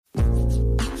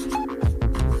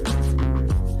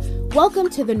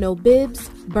Welcome to the No Bibs,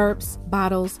 Burps,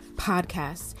 Bottles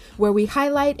podcast, where we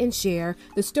highlight and share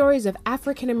the stories of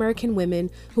African American women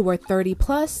who are 30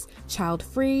 plus,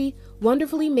 child-free,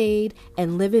 wonderfully made,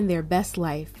 and living their best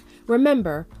life.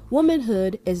 Remember,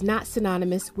 womanhood is not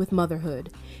synonymous with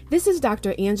motherhood. This is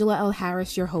Dr. Angela L.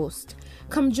 Harris, your host.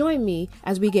 Come join me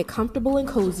as we get comfortable and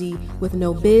cozy with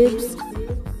no bibs,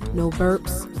 no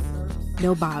burps,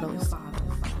 no bottles.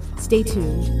 Stay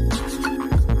tuned.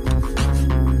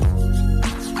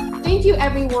 Thank you,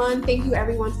 everyone. Thank you,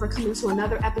 everyone, for coming to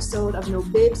another episode of No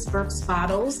Bibs, Burps,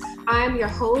 Bottles. I am your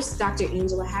host, Dr.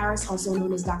 Angela Harris, also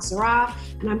known as Doc Sarah,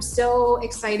 and I'm so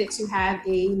excited to have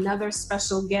another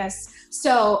special guest.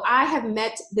 So I have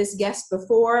met this guest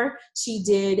before. She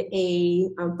did a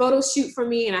photo shoot for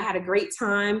me, and I had a great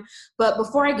time. But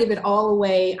before I give it all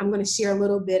away, I'm going to share a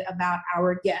little bit about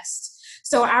our guest.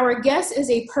 So our guest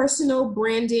is a personal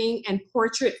branding and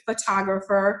portrait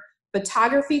photographer,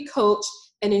 photography coach,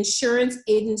 an insurance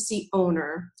agency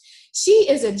owner. She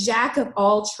is a jack of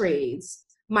all trades.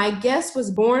 My guest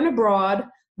was born abroad,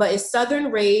 but is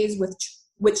Southern raised,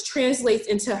 which translates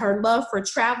into her love for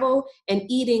travel and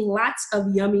eating lots of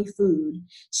yummy food.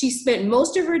 She spent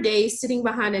most of her days sitting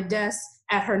behind a desk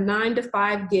at her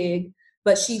 9-to-5 gig,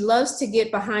 but she loves to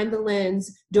get behind the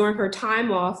lens during her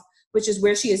time off, which is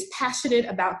where she is passionate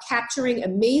about capturing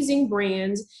amazing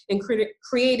brands and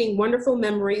creating wonderful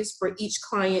memories for each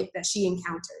client that she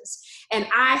encounters. And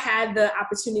I had the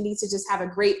opportunity to just have a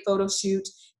great photo shoot,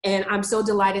 and I'm so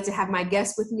delighted to have my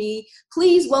guest with me.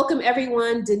 Please welcome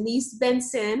everyone, Denise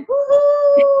Benson.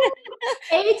 Woo-hoo!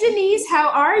 Hey, Denise, how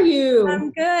are you?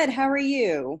 I'm good. How are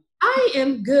you? I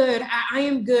am good. I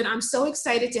am good. I'm so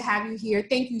excited to have you here.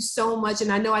 Thank you so much.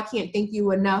 And I know I can't thank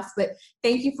you enough, but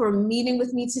thank you for meeting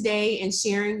with me today and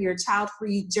sharing your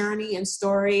child-free journey and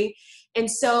story. And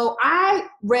so I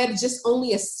read just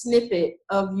only a snippet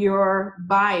of your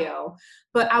bio,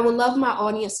 but I would love my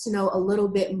audience to know a little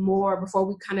bit more before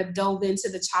we kind of delve into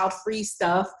the child-free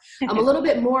stuff. A little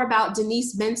bit more about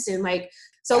Denise Benson.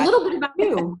 So a little bit about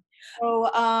you. So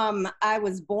I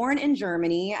was born in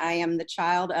Germany. I am the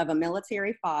child of a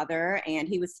military father, and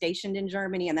he was stationed in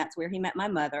Germany, and that's where he met my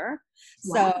mother.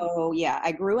 Wow. So yeah,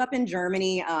 I grew up in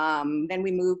Germany. Then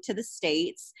we moved to the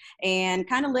States and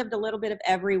kind of lived a little bit of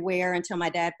everywhere until my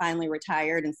dad finally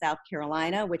retired in South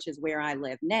Carolina, which is where I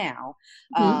live now.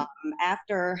 I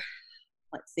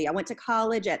went to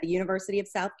college at the University of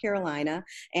South Carolina,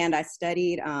 and I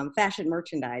studied fashion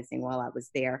merchandising while I was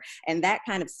there. And that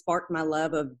kind of sparked my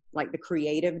love of the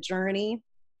creative journey.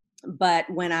 But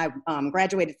when I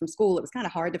graduated from school, it was kind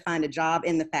of hard to find a job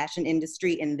in the fashion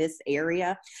industry in this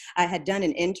area. I had done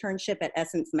an internship at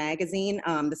Essence Magazine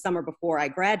the summer before I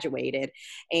graduated,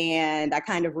 and I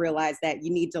kind of realized that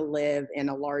you need to live in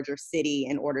a larger city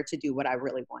in order to do what I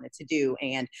really wanted to do.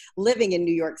 And living in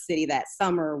New York City that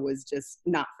summer was just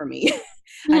not for me.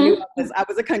 Mm-hmm. I knew I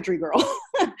was a country girl.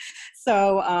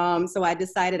 So I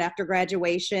decided after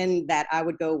graduation that I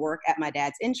would go work at my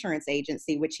dad's insurance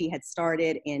agency, which he had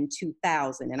started in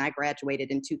 2000, and I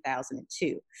graduated in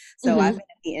 2002. So I've been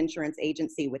at the insurance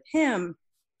agency with him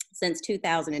since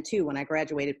 2002 when I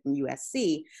graduated from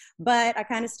USC, but I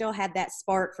kind of still had that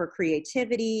spark for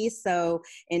creativity. So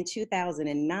in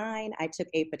 2009, I took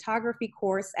a photography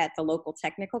course at the local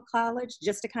technical college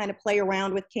just to kind of play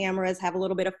around with cameras, have a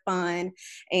little bit of fun,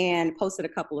 and posted a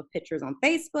couple of pictures on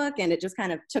Facebook, and it just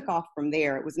kind of took off from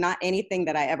there. It was not anything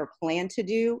that I ever planned to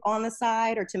do on the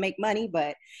side or to make money,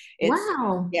 but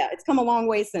it's come a long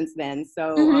way since then.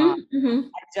 So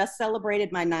I just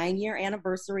celebrated my 9-year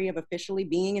anniversary of officially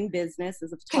being in business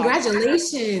as a photographer.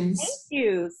 Congratulations. Thank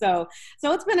you. So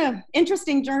it's been an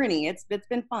interesting journey. It's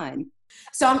been fun.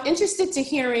 So I'm interested to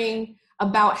hearing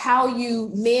about how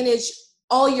you manage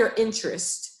all your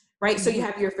interests, right? So you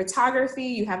have your photography,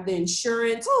 you have the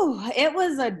insurance.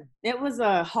 It was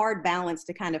a hard balance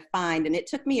to kind of find. And it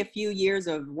took me a few years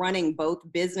of running both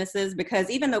businesses,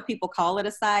 because even though people call it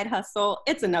a side hustle,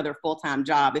 it's another full-time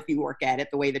job if you work at it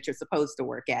the way that you're supposed to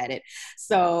work at it.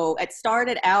 So it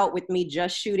started out with me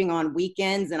just shooting on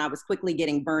weekends, and I was quickly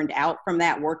getting burned out from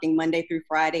that, working Monday through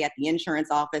Friday at the insurance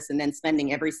office and then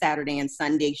spending every Saturday and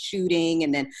Sunday shooting.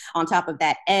 And then on top of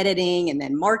that, editing and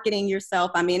then marketing yourself.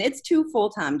 I mean, it's 2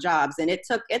 full-time jobs, and it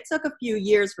took a few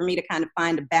years for me to kind of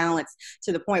find a balance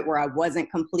to the point where where I wasn't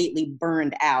completely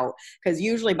burned out. Because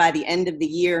usually by the end of the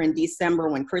year in December,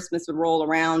 when Christmas would roll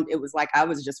around, it was like I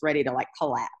was just ready to like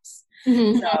collapse.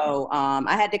 Mm-hmm. So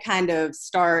I had to kind of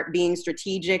start being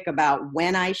strategic about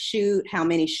when I shoot, how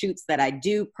many shoots that I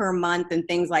do per month and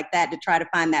things like that to try to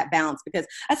find that balance, because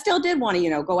I still did want to,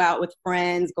 you know, go out with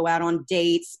friends, go out on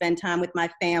dates, spend time with my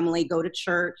family, go to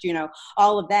church, you know,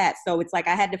 all of that. So it's like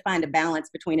I had to find a balance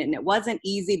between it, and it wasn't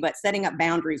easy, but setting up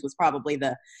boundaries was probably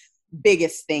the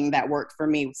biggest thing that worked for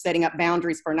me, setting up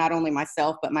boundaries for not only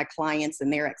myself, but my clients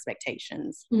and their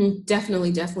expectations. Mm-hmm.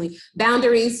 Definitely, definitely.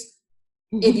 Boundaries.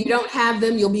 If you don't have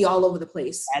them, you'll be all over the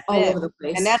place. That's all it. over the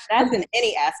place. And that's in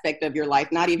any aspect of your life,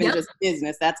 not even just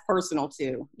business. That's personal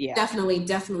too. Yeah. Definitely,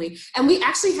 definitely. And we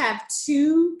actually have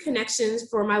 2 connections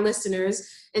for my listeners.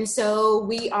 And so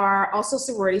we are also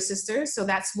sorority sisters. So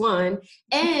that's one.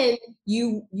 And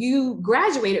you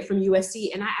graduated from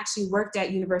USC, and I actually worked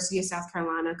at University of South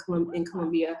Carolina in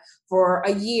Columbia for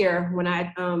a year when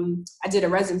I did a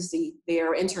residency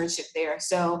there, or internship there.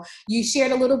 So you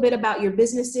shared a little bit about your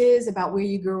businesses, about where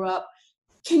you grew up.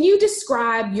 Can you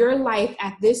describe your life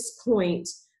at this point,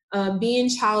 being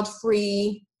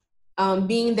child-free,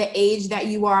 being the age that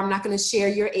you are? I'm not going to share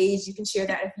your age. You can share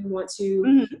that if you want to.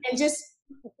 Mm-hmm. And just,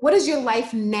 what is your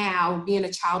life now being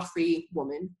a child-free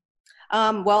woman?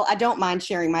 Well, I don't mind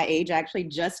sharing my age. I actually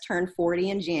just turned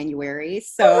 40 in January.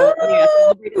 So yeah,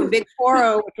 celebrated the big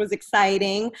 40, which was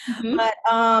exciting. Mm-hmm.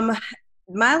 But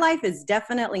my life is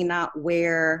definitely not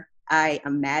where I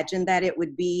imagined that it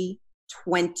would be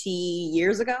 20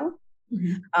 years ago.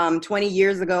 Mm-hmm. 20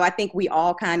 years ago, I think we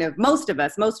all kind of, most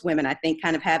women, I think,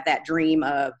 kind of have that dream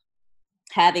of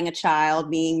having a child,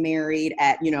 being married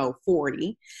at,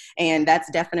 40. And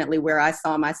that's definitely where I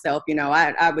saw myself.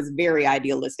 I was very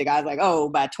idealistic. I was like, oh,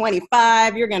 by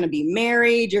 25, you're going to be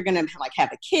married. You're going to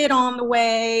have a kid on the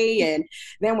way. And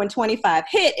then when 25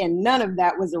 hit and none of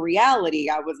that was a reality,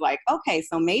 I was like, okay,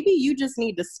 so maybe you just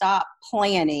need to stop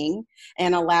planning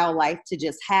and allow life to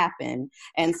just happen.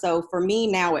 And so for me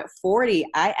now at 40,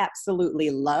 I absolutely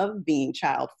love being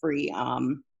child-free.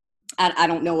 I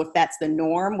don't know if that's the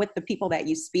norm with the people that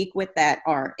you speak with that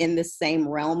are in the same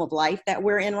realm of life that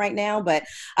we're in right now, but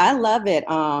I love it,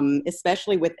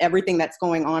 especially with everything that's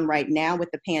going on right now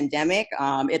with the pandemic.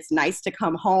 It's nice to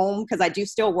come home because I do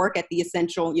still work at the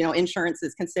essential, insurance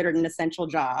is considered an essential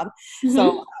job. Mm-hmm.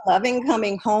 So I'm loving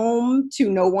coming home to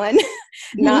no one,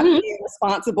 not being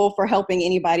responsible for helping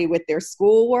anybody with their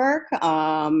schoolwork,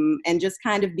 and just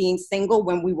kind of being single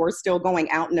when we were still going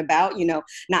out and about,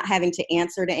 not having to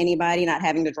answer to anybody, not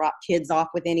having to drop kids off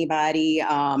with anybody,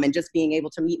 and just being able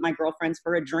to meet my girlfriends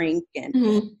for a drink. And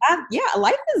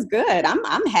life is good.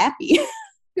 I'm happy.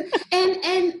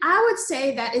 And I would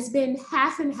say that it's been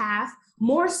half and half,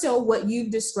 more so what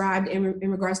you've described in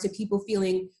regards to people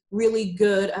feeling really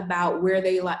good about where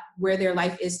their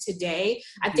life is today.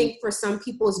 I think for some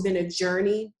people it's been a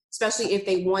journey, especially if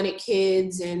they wanted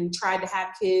kids and tried to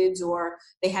have kids, or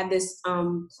they had this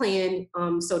plan,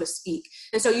 so to speak.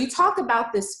 And so you talk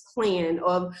about this plan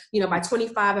of, by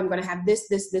 25, I'm going to have this,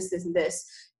 and this.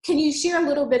 Can you share a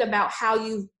little bit about how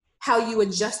you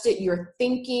adjusted your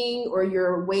thinking or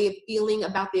your way of feeling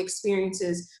about the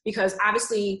experiences? Because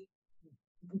obviously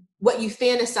what you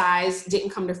fantasized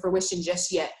didn't come to fruition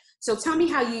just yet. So tell me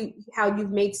how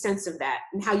you've made sense of that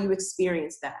and how you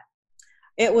experienced that.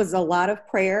 It was a lot of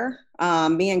prayer.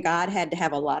 Me and God had to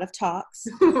have a lot of talks,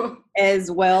 as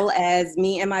well as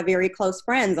me and my very close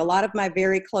friends. A lot of my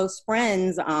very close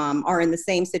friends are in the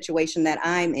same situation that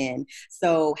I'm in.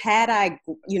 So had I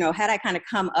kind of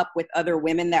come up with other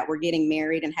women that were getting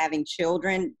married and having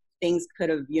children, things could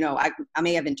have, I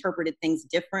may have interpreted things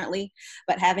differently,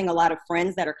 but having a lot of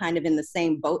friends that are kind of in the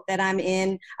same boat that I'm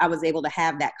in, I was able to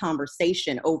have that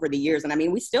conversation over the years. And I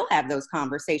mean, we still have those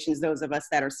conversations, those of us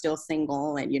that are still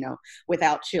single and,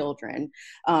 without children.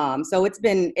 So it's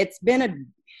been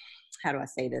how do I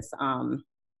say this?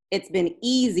 It's been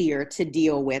easier to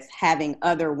deal with having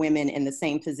other women in the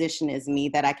same position as me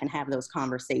that I can have those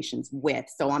conversations with.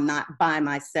 So I'm not by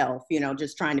myself,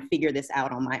 just trying to figure this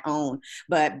out on my own,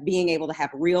 but being able to have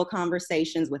real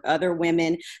conversations with other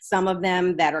women, some of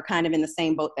them that are kind of in the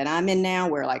same boat that I'm in now,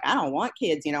 where like, I don't want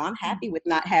kids, I'm happy with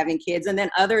not having kids. And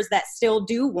then others that still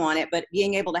do want it, but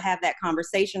being able to have that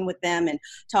conversation with them and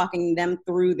talking them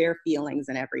through their feelings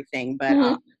and everything.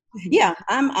 But yeah,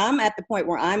 I'm at the point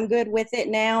where I'm good with it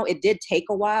now. It did take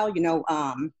a while,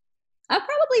 I've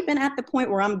probably been at the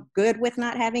point where I'm good with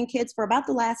not having kids for about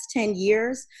the last 10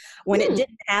 years. When it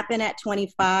didn't happen at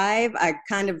 25, I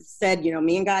kind of said,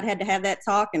 me and God had to have that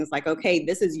talk. And it's like, okay,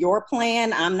 this is your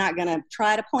plan. I'm not going to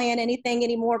try to plan anything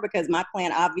anymore because my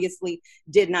plan obviously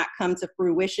did not come to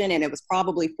fruition. And it was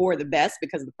probably for the best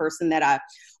because the person that I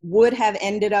would have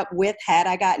ended up with had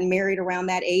I gotten married around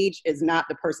that age is not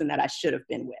the person that I should have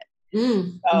been with.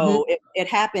 So it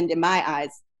happened in my eyes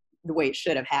the way it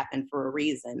should have happened for a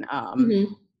reason.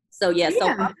 So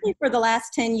probably for the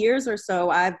last 10 years or so,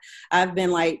 I've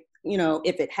been like,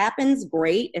 if it happens,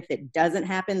 great. If it doesn't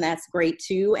happen, that's great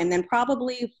too. And then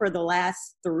probably for the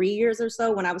last 3 years or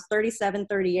so, when I was 37,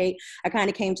 38, I kind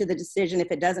of came to the decision,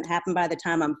 if it doesn't happen by the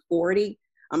time I'm 40,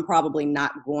 I'm probably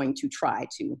not going to try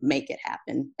to make it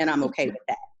happen. And I'm okay with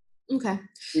that. Okay.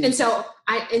 And so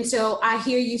I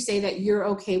hear you say that you're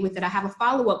okay with it. I have a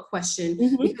follow-up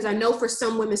question because I know for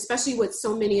some women, especially with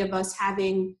so many of us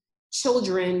having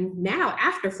children now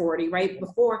after 40, right?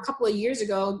 Before a couple of years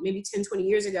ago, maybe 10, 20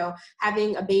 years ago,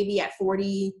 having a baby at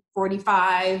 40,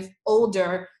 45,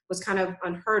 older was kind of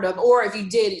unheard of. Or if you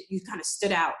did, you kind of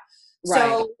stood out. Right.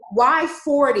 So why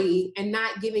 40 and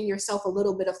not giving yourself a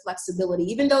little bit of flexibility,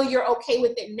 even though you're okay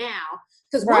with it now?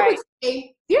 Because one would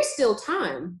say there's still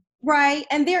time. Right.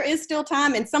 And there is still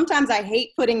time. And sometimes I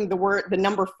hate putting the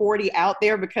number 40 out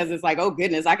there because it's like, oh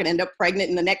goodness, I could end up pregnant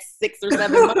in the next 6 or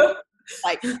 7 months.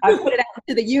 Like I put it out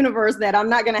to the universe that I'm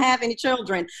not going to have any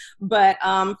children. But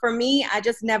for me, I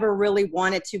just never really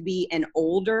wanted to be an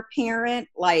older parent.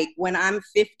 Like when I'm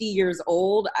 50 years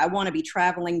old, I want to be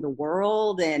traveling the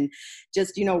world and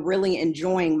just, really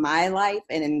enjoying my life.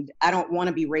 And I don't want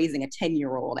to be raising a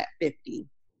 10-year-old at 50.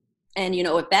 And,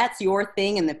 if that's your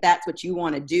thing and if that's what you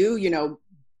want to do,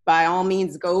 by all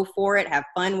means, go for it, have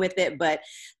fun with it. But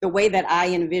the way that I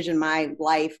envision my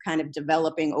life kind of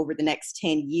developing over the next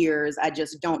 10 years, I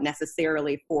just don't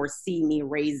necessarily foresee me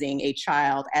raising a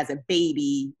child as a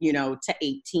baby, to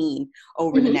 18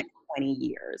 over the next 20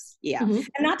 years. Yeah. And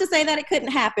not to say that it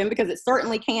couldn't happen because it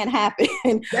certainly can happen.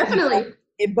 Definitely.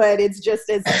 But it's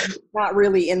not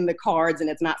really in the cards and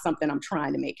it's not something I'm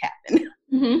trying to make happen.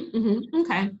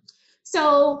 Okay.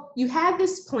 So you had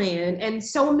this plan, and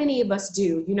so many of us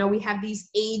do. We have these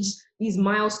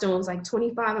milestones, like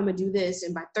 25, I'm going to do this.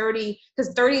 And by 30,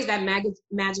 because 30 is that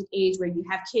magic age where you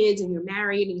have kids and you're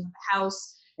married and you have a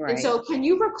house. Right. And so can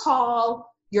you recall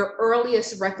your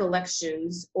earliest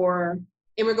recollections or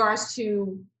in regards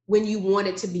to when you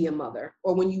wanted to be a mother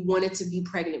or when you wanted to be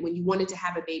pregnant, when you wanted to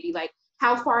have a baby? Like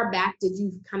how far back did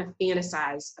you kind of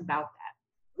fantasize about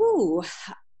that? Ooh,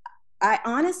 I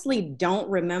honestly don't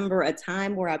remember a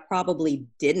time where I probably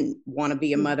didn't want to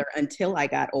be a mother until I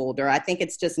got older. I think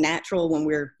it's just natural when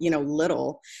we're,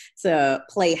 little to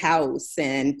play house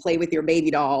and play with your baby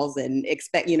dolls and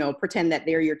expect, pretend that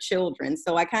they're your children.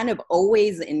 So I kind of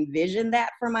always envisioned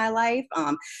that for my life,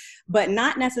 but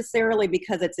not necessarily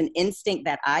because it's an instinct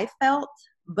that I felt,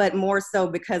 but more so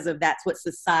because of that's what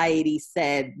society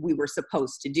said we were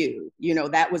supposed to do.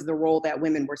 That was the role that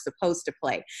women were supposed to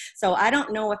play. So I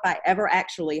don't know if I ever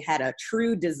actually had a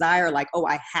true desire like, oh,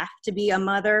 I have to be a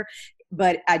mother,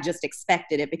 but I just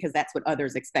expected it because that's what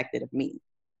others expected of me.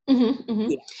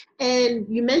 Yeah. And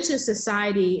you mentioned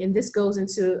society, and this goes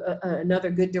into another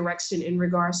good direction in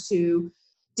regards to,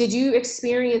 did you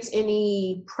experience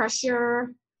any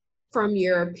pressure from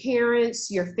your parents,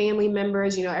 your family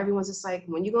members? Everyone's just like,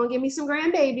 when you gonna give me some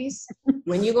grandbabies?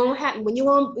 When you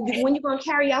gonna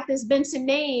carry out this Benson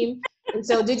name? And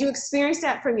so did you experience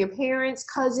that from your parents,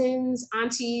 cousins,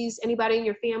 aunties, anybody in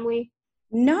your family?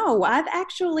 No, I've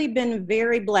actually been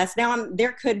very blessed. Now,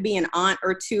 there could be an aunt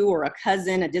or two or a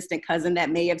cousin, a distant cousin that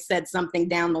may have said something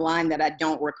down the line that I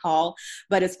don't recall.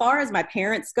 But as far as my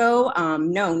parents go,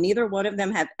 no, neither one of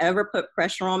them have ever put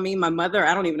pressure on me. My mother,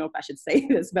 I don't even know if I should say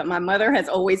this, but my mother has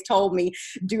always told me,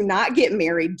 do not get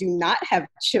married, do not have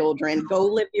children, go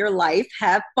live your life,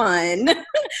 have fun,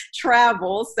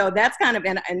 travel. So that's kind of,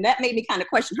 and that made me kind of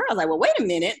question her. I was like, well, wait a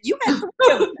minute, you had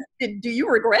 3 of them. Do you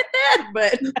regret that?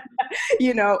 But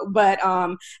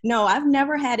no, I've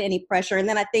never had any pressure. And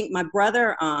then I think my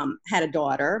brother had a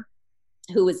daughter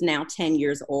who is now 10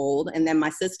 years old. And then my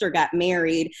sister got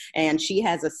married and she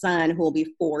has a son who will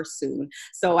be 4 soon.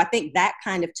 So I think that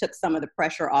kind of took some of the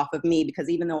pressure off of me because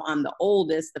even though I'm the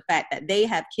oldest, the fact that they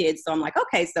have kids, so I'm like,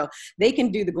 okay, so they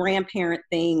can do the grandparent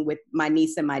thing with my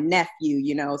niece and my nephew,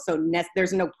 so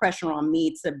there's no pressure on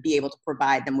me to be able to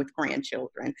provide them with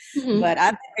grandchildren. But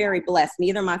I've been very blessed.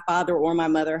 Neither my father or my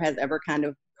mother has ever kind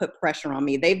of put pressure on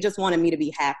me. They've just wanted me to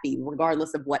be happy,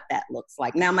 regardless of what that looks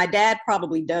like. Now, my dad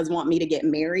probably does want me to get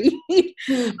married,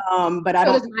 but I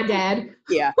So don't. does my dad.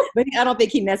 Yeah, but I don't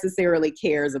think he necessarily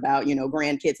cares about,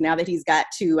 grandkids. Now that he's got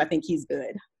two, I think he's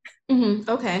good.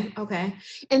 Okay. Okay.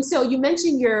 And so you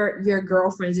mentioned your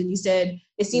girlfriends, and you said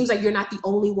it seems like you're not the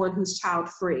only one who's child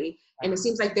free. And it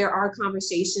seems like there are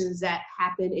conversations that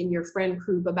happen in your friend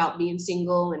group about being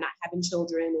single and not having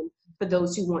children, and for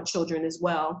those who want children as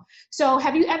well. So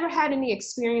have you ever had any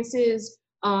experiences,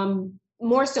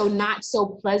 more so not so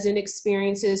pleasant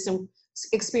experiences, some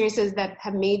experiences that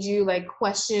have made you like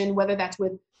question whether that's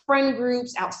with friend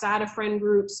groups, outside of friend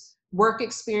groups, work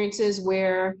experiences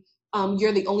where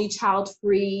you're the only child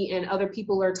free and other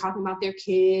people are talking about their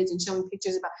kids and showing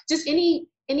pictures about just any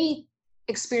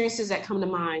experiences that come to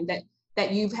mind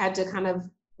that you've had to kind of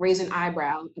raise an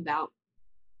eyebrow about?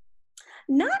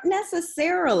 Not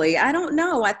necessarily. I don't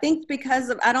know. I think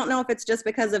I don't know if it's just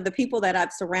because of the people that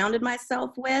I've surrounded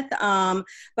myself with,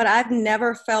 but I've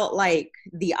never felt like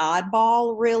the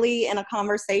oddball really in a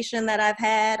conversation that I've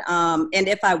had. And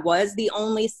if I was the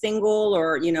only single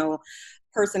or,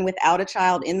 person without a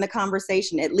child in the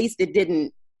conversation, at least it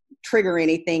didn't trigger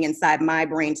anything inside my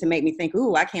brain to make me think,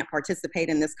 ooh, I can't participate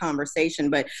in this conversation.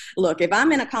 But look, if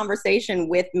I'm in a conversation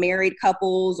with married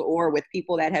couples or with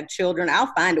people that have children,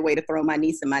 I'll find a way to throw my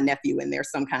niece and my nephew in there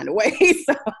some kind of way.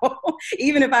 So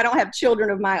even if I don't have children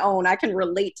of my own, I can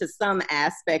relate to some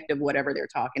aspect of whatever they're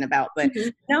talking about. But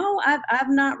no, I've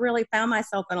not really found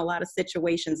myself in a lot of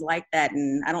situations like that.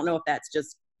 And I don't know if that's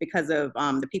just because of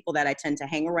the people that I tend to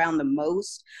hang around the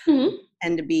most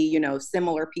tend to be,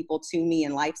 similar people to me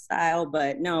in lifestyle.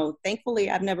 But no, thankfully,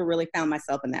 I've never really found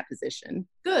myself in that position.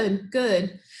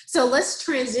 Good. So let's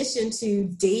transition to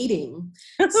dating.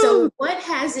 So what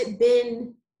has it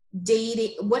been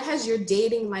dating? What has your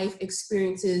dating life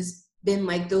experiences been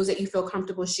like, those that you feel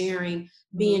comfortable sharing,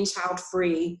 being child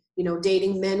free,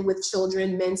 dating men with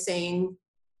children, men saying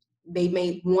they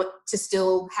may want to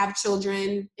still have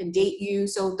children and date you.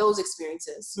 So those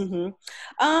experiences.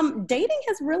 Dating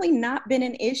has really not been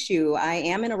an issue. I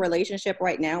am in a relationship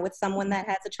right now with someone that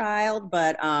has a child,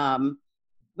 but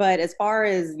as far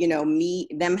as,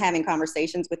 them having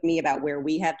conversations with me about where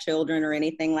we have children or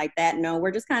anything like that, no,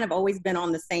 we're just kind of always been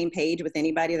on the same page with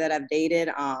anybody that I've dated.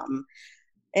 And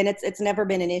it's never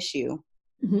been an issue.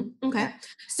 Okay.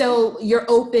 So you're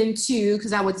open to,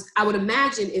 because I would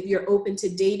imagine if you're open to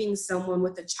dating someone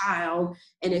with a child,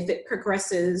 and if it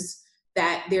progresses,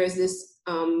 that there's this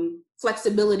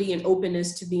flexibility and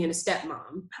openness to being a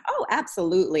stepmom. Oh,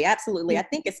 absolutely. Absolutely. I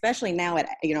think especially now at,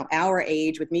 our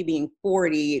age, with me being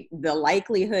 40, the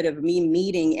likelihood of me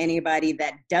meeting anybody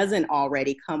that doesn't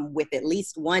already come with at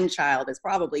least one child is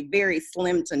probably very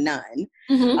slim to none.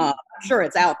 I'm sure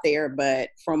it's out there, but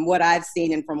from what I've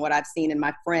seen and from what I've seen in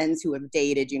my friends who have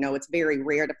dated, it's very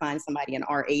rare to find somebody in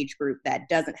our age group that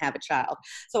doesn't have a child.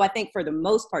 So I think for the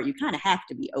most part, you kind of have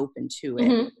to be open to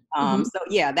it. So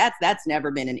yeah, that's never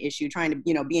been an issue. Trying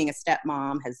to, being a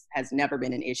stepmom has never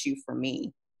been an issue for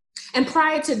me. And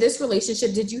prior to this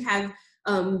relationship, did you have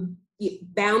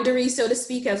boundaries, so to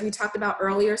speak, as we talked about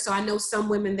earlier? So I know some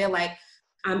women, they're like,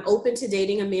 I'm open to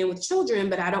dating a man with children,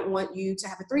 but I don't want you to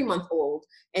have a 3-month-old.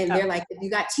 And they're like, if you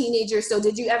got teenagers. So do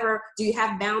you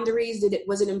have boundaries?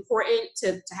 Was it important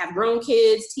to have grown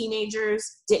kids,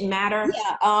 teenagers? Didn't matter?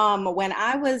 Yeah. When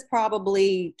I was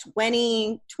probably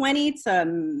 20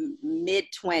 to mid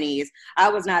 20s, I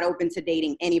was not open to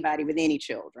dating anybody with any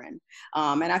children.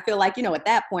 And I feel like, at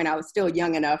that point I was still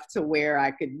young enough to where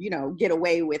I could, get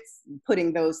away with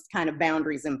putting those kind of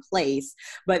boundaries in place.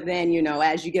 But then,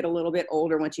 as you get a little bit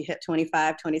older, once you hit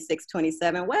 25, 26,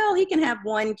 27, well, he can have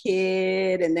one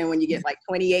kid. And then when you get like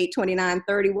 28, 29,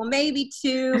 30, well, maybe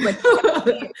two,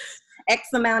 but X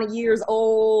amount of years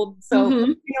old.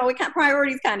 So,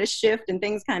 priorities kind of shift and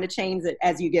things kind of change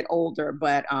as you get older.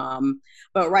 But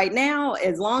right now,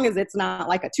 as long as it's not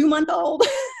like a 2-month-old,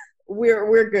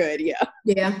 we're good. Yeah.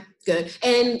 Yeah. Good.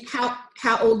 And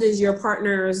how old is your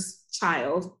partner's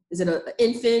child? Is it an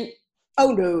infant?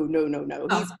 Oh, no.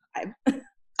 He's 5.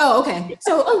 Oh, okay.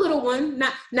 So a little one,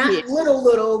 not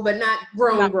little, but not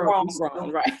grown. Not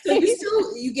grown, right. So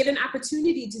you get an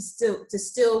opportunity to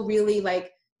still really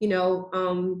like,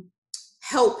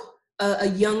 help a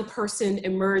young person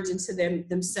emerge into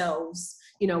themselves,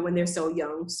 when they're so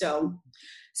young. So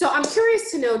I'm curious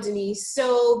to know, Denise,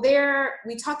 so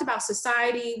we talked about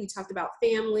society, we talked about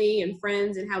family and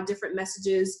friends and how different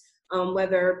messages,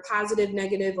 whether positive,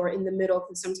 negative, or in the middle,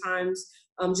 can sometimes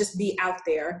just be out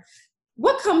there.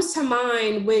 What comes to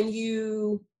mind when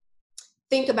you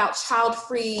think about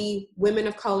child-free women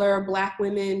of color, Black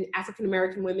women,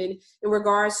 African-American women, in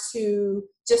regards to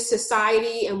just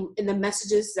society and the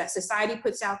messages that society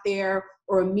puts out there,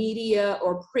 or media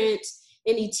or print?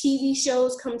 Any TV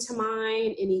shows come to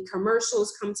mind? Any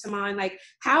commercials come to mind? Like,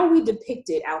 how are we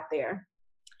depicted out there?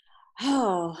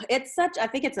 Oh, I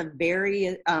think it's a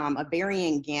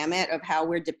varying gamut of how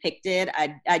we're depicted.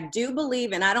 I do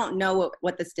believe, and I don't know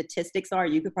what the statistics are.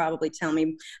 You could probably tell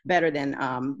me better than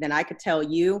I could tell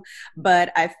you.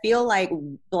 But I feel like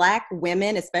Black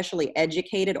women, especially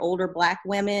educated older Black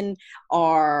women,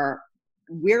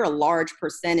 we're a large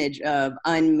percentage of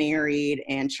unmarried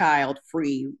and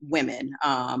child-free women.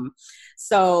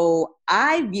 So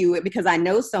I view it, because I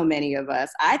know so many of us,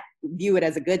 I view it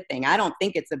as a good thing. I don't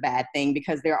think it's a bad thing,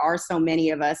 because there are so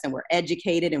many of us, and we're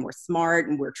educated and we're smart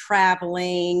and we're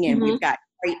traveling and we've got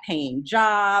great paying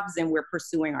jobs and we're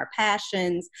pursuing our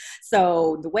passions.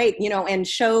 So the way, and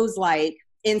shows like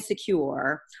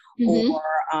Insecure or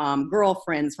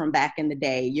Girlfriends from back in the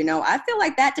day, I feel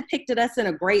like that depicted us in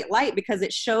a great light, because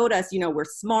it showed us, we're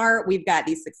smart, we've got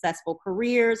these successful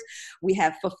careers, we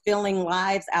have fulfilling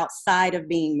lives outside of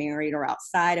being married or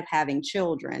outside of having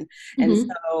children. And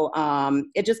so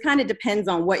it just kind of depends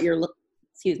on what you're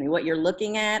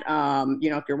looking at.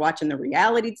 If you're watching the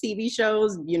reality TV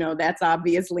shows, that's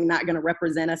obviously not going to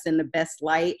represent us in the best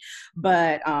light.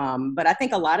 But I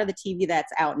think a lot of the TV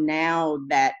that's out now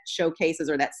that showcases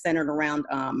or that's centered around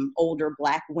older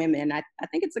Black women, I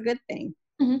think it's a good thing.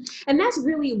 And that's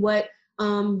really what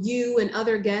you and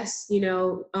other guests,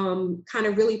 kind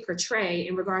of really portray,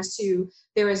 in regards to,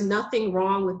 there is nothing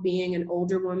wrong with being an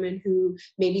older woman who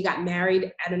maybe got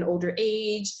married at an older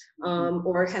age,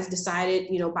 or has decided,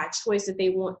 by choice that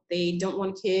they don't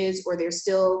want kids, or they're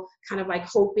still kind of like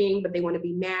hoping, but they want to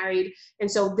be married. And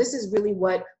so this is really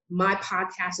what my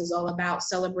podcast is all about,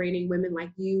 celebrating women like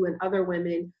you and other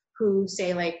women who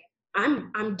say, like,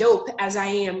 I'm dope as I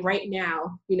am right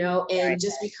now, and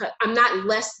just because I'm not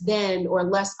less than or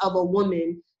less of a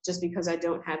woman just because I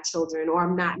don't have children, or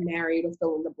I'm not married, or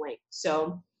fill in the blank.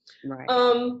 So,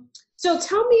 so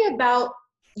tell me about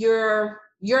your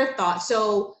thoughts.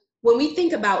 So when we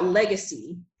think about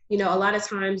legacy, a lot of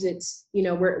times it's,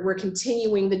 we're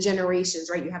continuing the generations,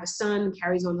 right? You have a son,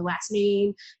 carries on the last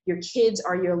name, your kids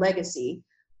are your legacy.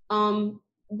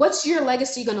 What's your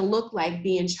legacy going to look like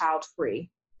being child-free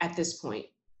at this point?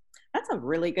 That's a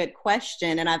really good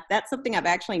question. And that's something I've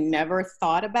actually never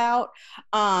thought about.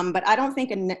 But I don't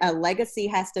think a legacy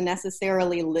has to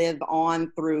necessarily live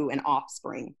on through an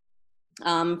offspring.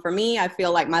 For me, I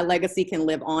feel like my legacy can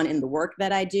live on in the work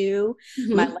that I do.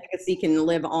 My legacy can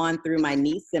live on through my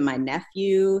niece and my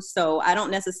nephew. So I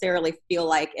don't necessarily feel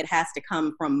like it has to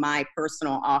come from my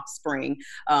personal offspring.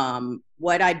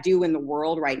 What I do in the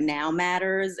world right now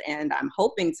matters, and I'm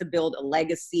hoping to build a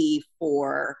legacy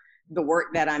for the work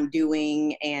that I'm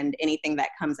doing and anything that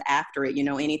comes after it,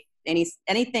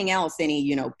 anything else,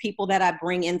 people that I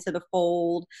bring into the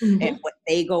fold and what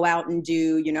they go out and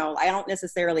do, I don't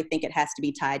necessarily think it has to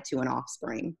be tied to an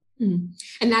offspring. And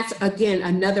that's, again,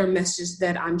 another message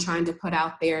that I'm trying to put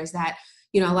out there, is that,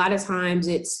 a lot of times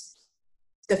it's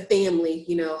the family,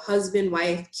 husband,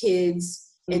 wife, kids,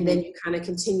 and then you kind of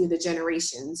continue the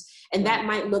generations. And that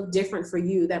might look different for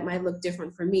you. That might look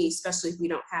different for me, especially if we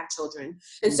don't have children.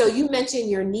 And so you mentioned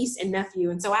your niece and nephew.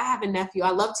 And so I have a nephew.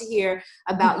 I love to hear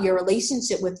about your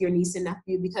relationship with your niece and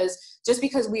nephew, because just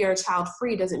because we are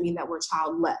child-free doesn't mean that we're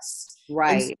childless.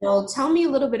 Right. And so tell me a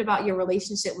little bit about your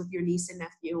relationship with your niece and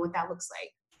nephew and what that looks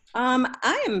like.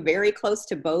 I am very close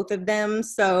to both of them.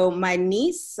 So my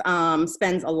niece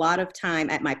spends a lot of time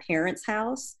at my parents'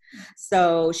 house.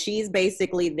 So she's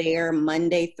basically there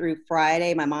Monday through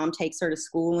Friday. My mom takes her to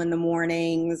school in the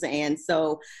mornings. And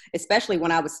so, especially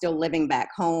when I was still living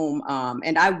back home,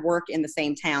 and I work in the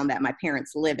same town that my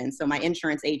parents live in. So my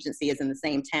insurance agency is in the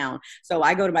same town. So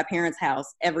I go to my parents'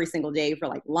 house every single day for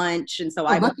like lunch. And so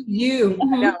lucky you.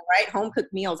 I know, right? Home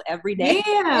cooked meals every day.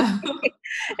 Yeah.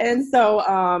 And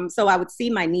so, so I would see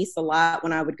my niece a lot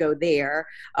when I would go there.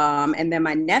 And then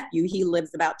my nephew, he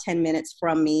lives about 10 minutes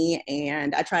from me,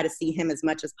 and I try to see him as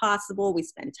much as possible. We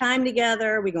spend time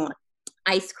together. We go on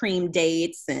ice cream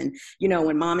dates, and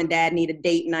when mom and dad need a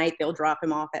date night, they'll drop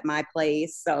him off at my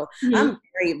place. So I'm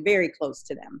very, very close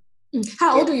to them.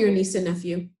 How old are your niece and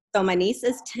nephew? So my niece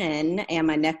is 10 and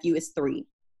my nephew is 3.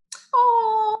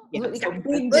 Oh, yeah, so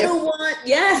little one.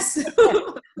 Yes.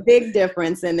 Big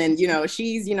difference. And then,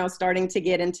 she's, starting to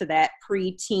get into that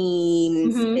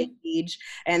preteen stage.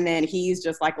 And then he's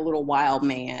just like a little wild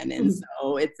man. And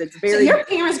so it's very. So your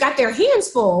parents got their hands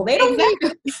full. They don't need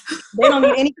they don't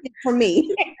need anything from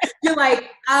me. You're like,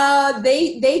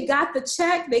 they got the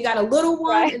check, they got a little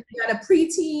one, Right. and they got a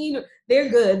preteen. They're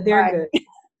good. They're Right.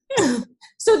 good.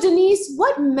 So Denise,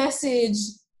 what message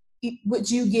would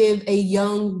you give a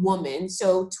young woman?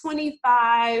 So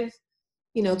 25,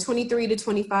 23 to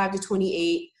 25 to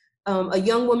 28, a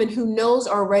young woman who knows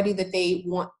already that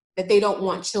they don't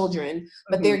want children,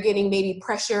 but Mhm. they're getting maybe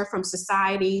pressure from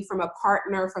society, from a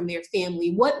partner, from their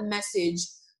family. What message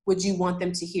would you want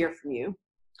them to hear from you?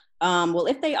 Well,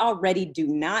 if they already do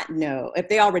know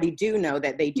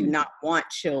that they do not want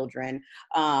children,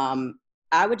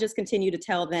 I would just continue to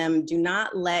tell them, do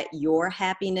not let your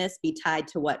happiness be tied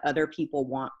to what other people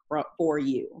want for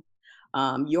you.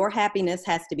 Your happiness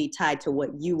has to be tied to what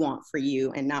you want for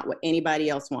you and not what anybody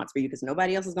else wants for you, because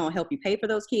nobody else is going to help you pay for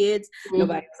those kids. Mm-hmm.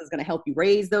 Nobody else is going to help you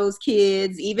raise those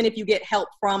kids. Even if you get help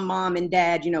from mom and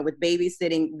dad, with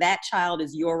babysitting, that child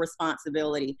is your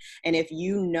responsibility. And if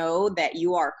you know that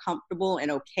you are comfortable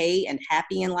and okay and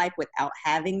happy in life without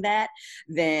having that,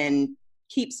 then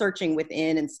keep searching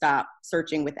within and stop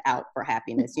searching without for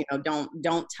happiness.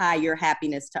 Don't tie your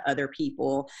happiness to other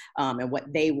people and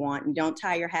what they want, and don't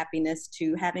tie your happiness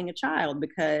to having a child,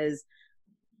 because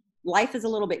life is a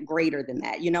little bit greater than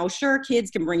that. Sure,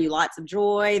 kids can bring you lots of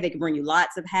joy, they can bring you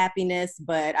lots of happiness,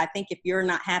 but I think if you're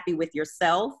not happy with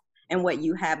yourself and what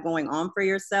you have going on for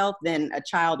yourself, then a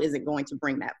child isn't going to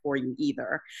bring that for you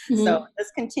either. Mm-hmm. So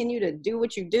just continue to do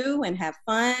what you do and have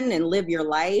fun and live your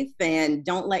life, and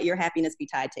don't let your happiness be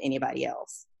tied to anybody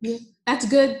else. Yeah, that's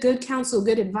good counsel,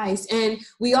 good advice. And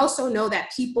we also know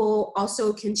that people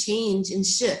also can change and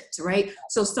shift, right?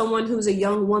 So someone who's a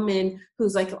young woman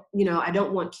who's like, I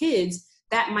don't want kids,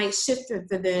 that might shift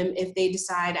for them if they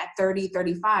decide at 30,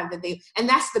 35 and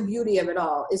that's the beauty of it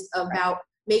all, is about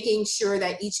making sure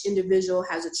that each individual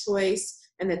has a choice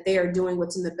and that they are doing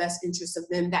what's in the best interest of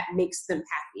them that makes them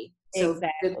happy. So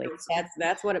exactly.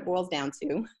 That's what it boils down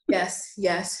to.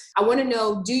 Yes. I want to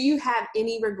know, do you have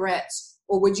any regrets,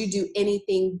 or would you do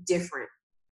anything different?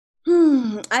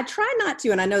 I try not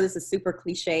to, and I know this is super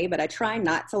cliche, but I try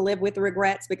not to live with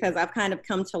regrets, because I've kind of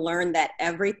come to learn that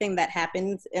everything that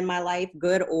happens in my life,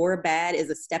 good or bad,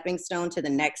 is a stepping stone to the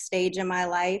next stage in my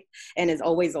life and is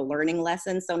always a learning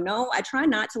lesson. So no, I try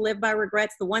not to live by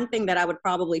regrets. The one thing that I would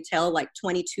probably tell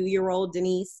 22-year-old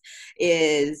Denise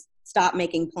is stop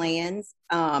making plans.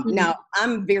 Now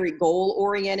I'm very goal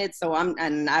oriented,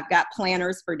 and I've got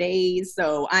planners for days.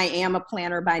 So I am a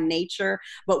planner by nature,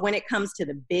 but when it comes to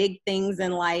the big things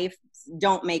in life,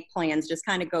 don't make plans. Just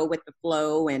kind of go with the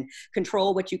flow and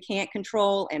control what you can't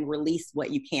control and release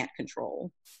what you can't control.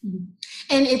 Mm-hmm.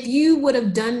 And if you would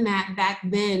have done that back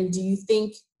then, do you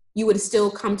think you would have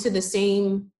still come to the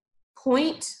same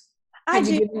point? I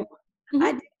do.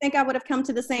 I do think I would have come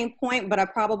to the same point, but I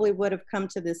probably would have come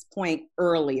to this point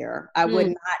earlier. I would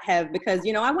not have, because,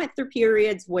 I went through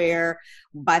periods where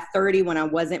by 30, when I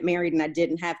wasn't married and I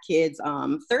didn't have kids,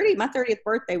 my 30th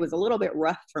birthday was a little bit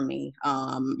rough for me.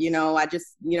 I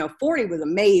just, 40 was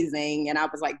amazing. And I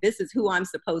was like, this is who I'm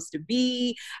supposed to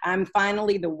be. I'm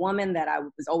finally the woman that I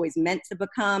was always meant to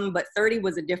become. But 30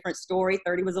 was a different story.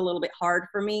 30 was a little bit hard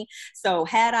for me. So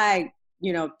had I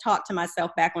talk to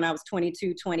myself back when I was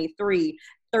 22, 23,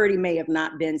 30 may have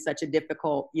not been such a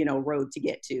difficult, road to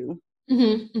get to.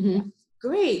 Mm-hmm, mm-hmm.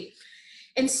 Great.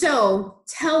 And so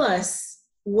tell us,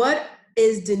 what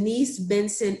is Denise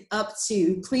Benson up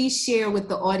to? Please share with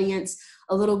the audience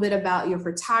a little bit about your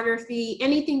photography,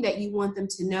 anything that you want them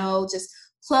to know. Just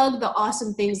plug the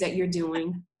awesome things that you're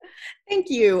doing. Thank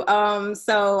you.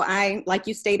 So like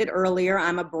you stated earlier,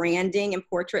 I'm a branding and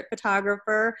portrait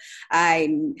photographer.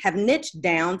 I have niched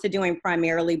down to doing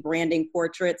primarily branding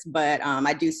portraits, but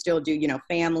I do still do,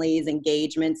 families,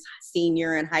 engagements,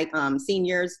 seniors,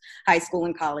 high school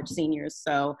and college seniors.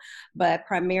 So, but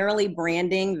primarily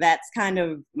branding, that's kind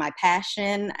of my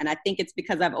passion. And I think it's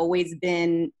because I've always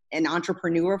been an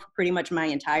entrepreneur for pretty much my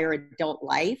entire adult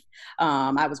life.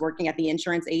 I was working at the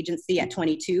insurance agency at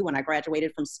 22 when I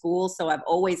graduated from school. So I've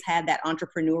always had that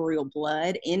entrepreneurial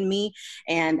blood in me.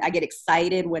 And I get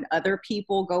excited when other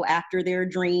people go after their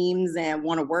dreams and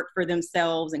want to work for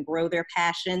themselves and grow their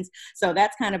passions. So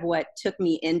that's kind of what took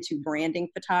me into branding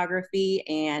photography.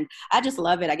 And I just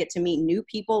love it. I get to meet new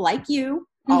people like you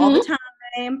all the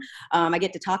time. I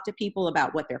get to talk to people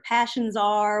about what their passions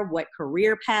are, what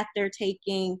career path they're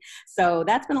taking. So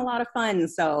that's been a lot of fun.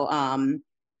 So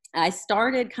I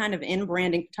started kind of in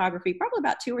branding photography probably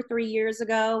about 2 or 3 years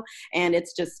ago, and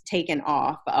it's just taken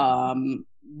off.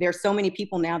 There's so many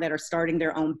people now that are starting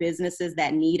their own businesses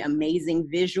that need amazing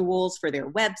visuals for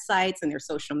their websites and their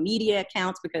social media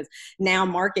accounts, because now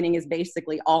marketing is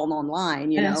basically all online,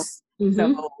 you know.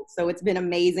 Mm-hmm. So it's been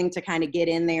amazing to kind of get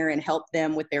in there and help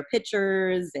them with their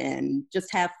pictures and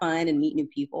just have fun and meet new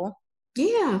people.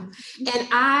 Yeah. And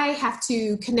I have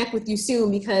to connect with you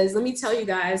soon because let me tell you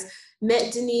guys,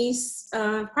 met Denise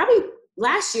probably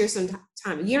last year sometime,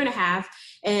 a year and a half,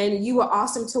 and you were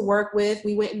awesome to work with.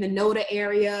 We went in the NODA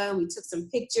area, we took some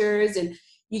pictures, and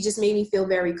you just made me feel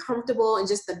very comfortable, and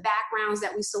just the backgrounds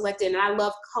that we selected. And I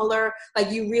love color.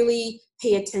 Like, you really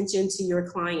pay attention to your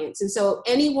clients. And so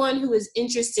anyone who is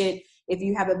interested, if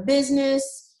you have a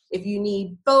business, if you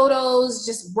need photos,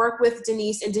 just work with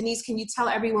Denise. And Denise, can you tell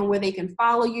everyone where they can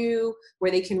follow you,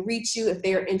 where they can reach you if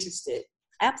they are interested?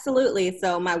 Absolutely.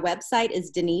 So my website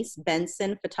is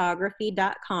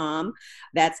denisebensonphotography.com.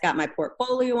 That's got my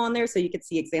portfolio on there, so you can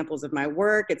see examples of my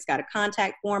work. It's got a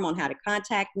contact form on how to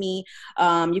contact me.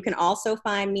 You can also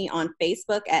find me on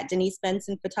Facebook at Denise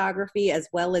Benson Photography, as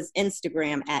well as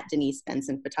Instagram at Denise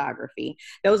Benson Photography.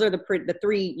 Those are the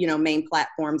three, main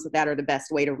platforms that are the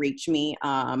best way to reach me.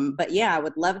 But yeah, I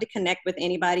would love to connect with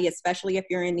anybody, especially if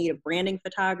you're in need of branding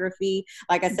photography.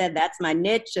 Like I said, that's my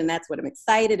niche, and that's what I'm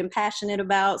excited and passionate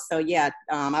about. So yeah,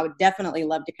 I would definitely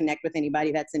love to connect with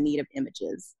anybody that's in need of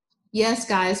images. Yes,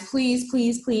 guys, please,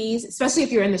 please, please, especially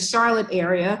if you're in the Charlotte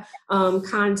area,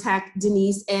 contact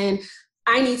Denise. And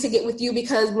I need to get with you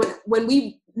because when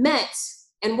we met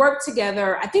and worked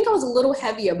together, I think I was a little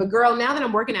heavier, but girl, now that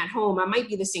I'm working at home, I might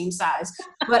be the same size,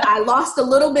 but I lost a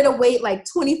little bit of weight, like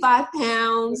 25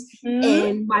 pounds. Mm-hmm.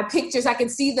 And my pictures, I can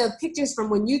see the pictures from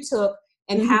when you took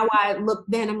and how I looked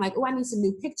then. I'm like, oh, I need some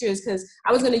new pictures, because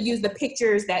I was going to use the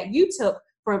pictures that you took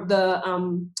for the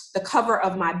cover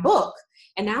of my book.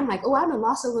 And now I'm like, oh, I've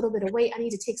lost a little bit of weight. I need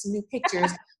to take some new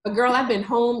pictures. But girl, I've been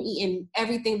home eating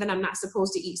everything that I'm not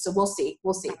supposed to eat. So we'll see.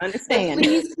 I understand. But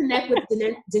please connect with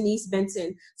Denise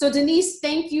Benson. So Denise,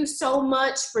 thank you so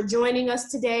much for joining us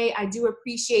today. I do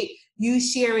appreciate you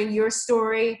sharing your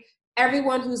story.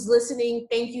 Everyone who's listening,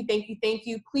 thank you, thank you, thank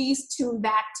you. Please tune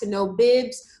back to No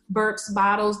Bibs, Burps,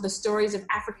 Bottles, the stories of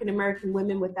African-American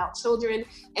women without children.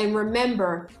 And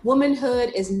remember,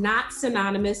 womanhood is not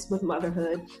synonymous with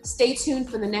motherhood. Stay tuned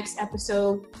for the next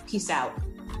episode. Peace out.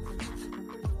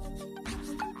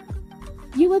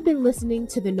 You have been listening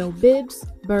to the No Bibs,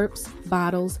 Burps,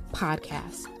 Bottles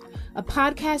podcast, a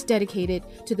podcast dedicated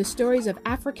to the stories of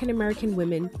African-American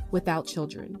women without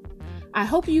children. I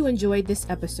hope you enjoyed this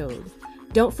episode.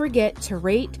 Don't forget to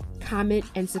rate, comment,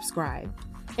 and subscribe.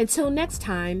 Until next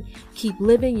time, keep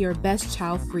living your best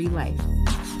child-free life.